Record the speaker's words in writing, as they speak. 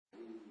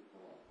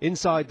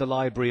Inside the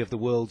library of the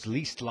world's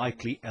least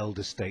likely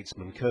elder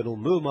statesman, Colonel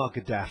Muammar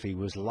Gaddafi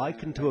was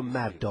likened to a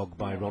mad dog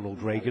by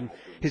Ronald Reagan.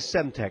 His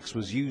Semtex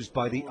was used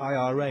by the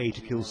IRA to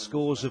kill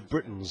scores of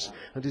Britons,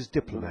 and his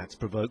diplomats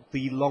provoked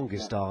the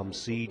longest armed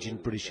siege in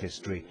British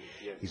history.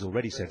 He's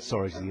already said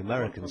sorry to the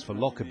Americans for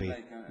Lockerbie.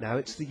 Now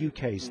it's the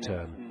UK's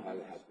turn.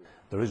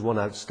 There is one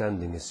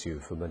outstanding issue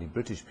for many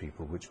British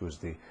people, which was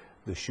the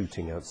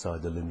shooting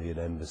outside the Libyan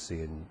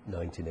embassy in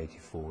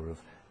 1984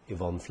 of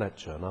Yvonne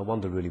Fletcher. And I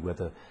wonder really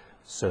whether,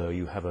 sir,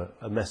 you have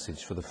a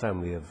message for the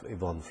family of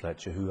Yvonne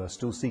Fletcher, who are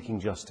still seeking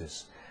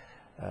justice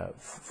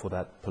for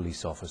that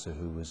police officer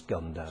who was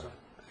gunned down.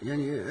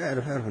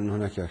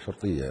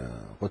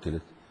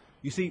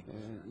 You see,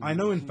 I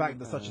know in fact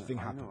that such a thing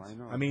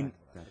happened.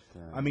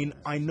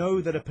 I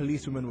know that a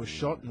policewoman was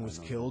shot and was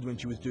killed when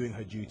she was doing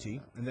her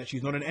duty, and that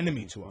she's not an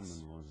enemy to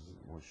us.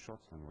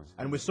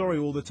 And we're sorry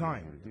all the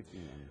time.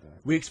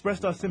 We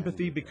expressed our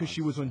sympathy because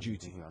she was on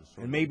duty,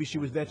 and maybe she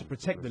was there to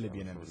protect the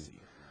Libyan embassy.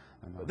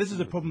 But this is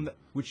a problem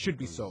which should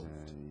be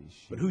solved.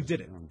 But who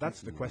did it?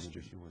 That's the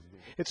question.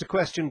 It's a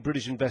question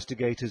British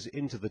investigators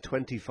into the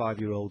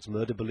 25-year-old's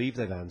murder believe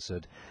they've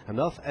answered.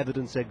 Enough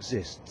evidence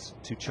exists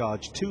to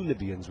charge 2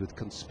 Libyans with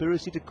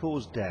conspiracy to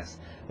cause death,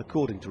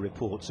 according to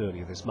reports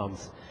earlier this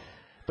month.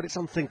 But it's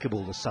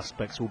unthinkable the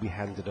suspects will be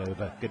handed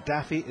over.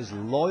 Gaddafi is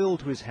loyal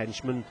to his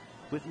henchmen.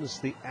 Witness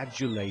the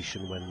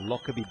adulation when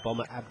Lockerbie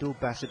bomber Abdel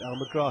Basit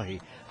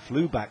al-Megrahi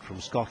flew back from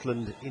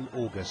Scotland in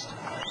August.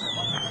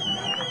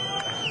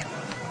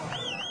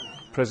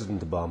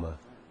 President Obama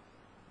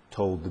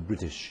told the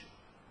British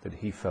that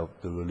he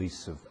felt the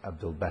release of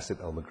Abdel Basit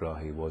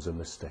al-Megrahi was a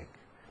mistake.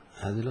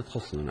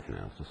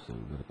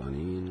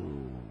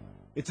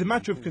 It's a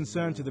matter of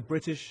concern to the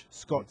British,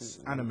 Scots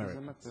and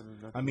Americans.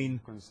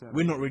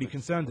 We're not really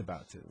concerned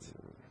about it.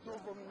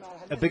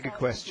 A bigger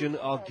question,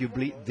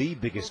 arguably the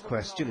biggest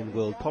question in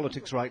world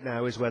politics right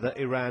now, is whether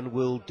Iran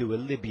will do a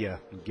Libya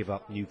and give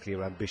up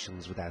nuclear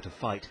ambitions without a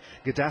fight.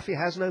 Gaddafi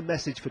has no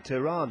message for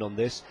Tehran on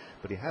this,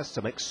 but he has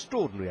some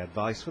extraordinary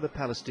advice for the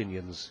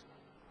Palestinians.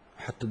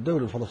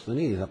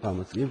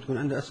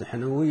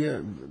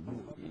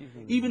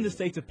 Even the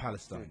state of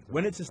Palestine,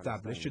 when it's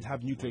established, should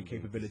have nuclear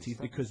capabilities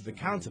because the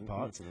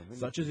counterparts,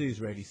 such as the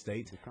Israeli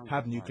state,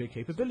 have nuclear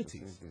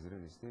capabilities.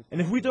 And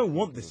if we don't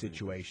want this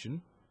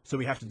situation, so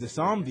we have to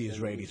disarm the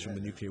Israelis from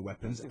the nuclear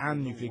weapons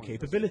and nuclear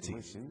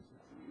capabilities.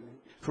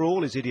 For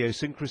all his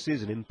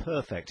idiosyncrasies and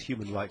imperfect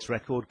human rights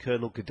record,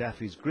 Colonel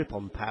Gaddafi's grip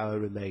on power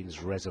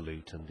remains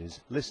resolute, and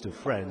his list of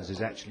friends is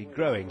actually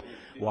growing.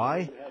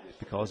 Why?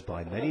 Because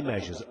by many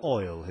measures,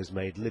 oil has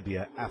made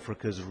Libya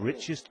Africa's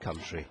richest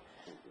country.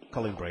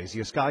 Colin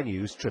Brazier, Sky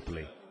News,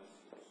 Tripoli.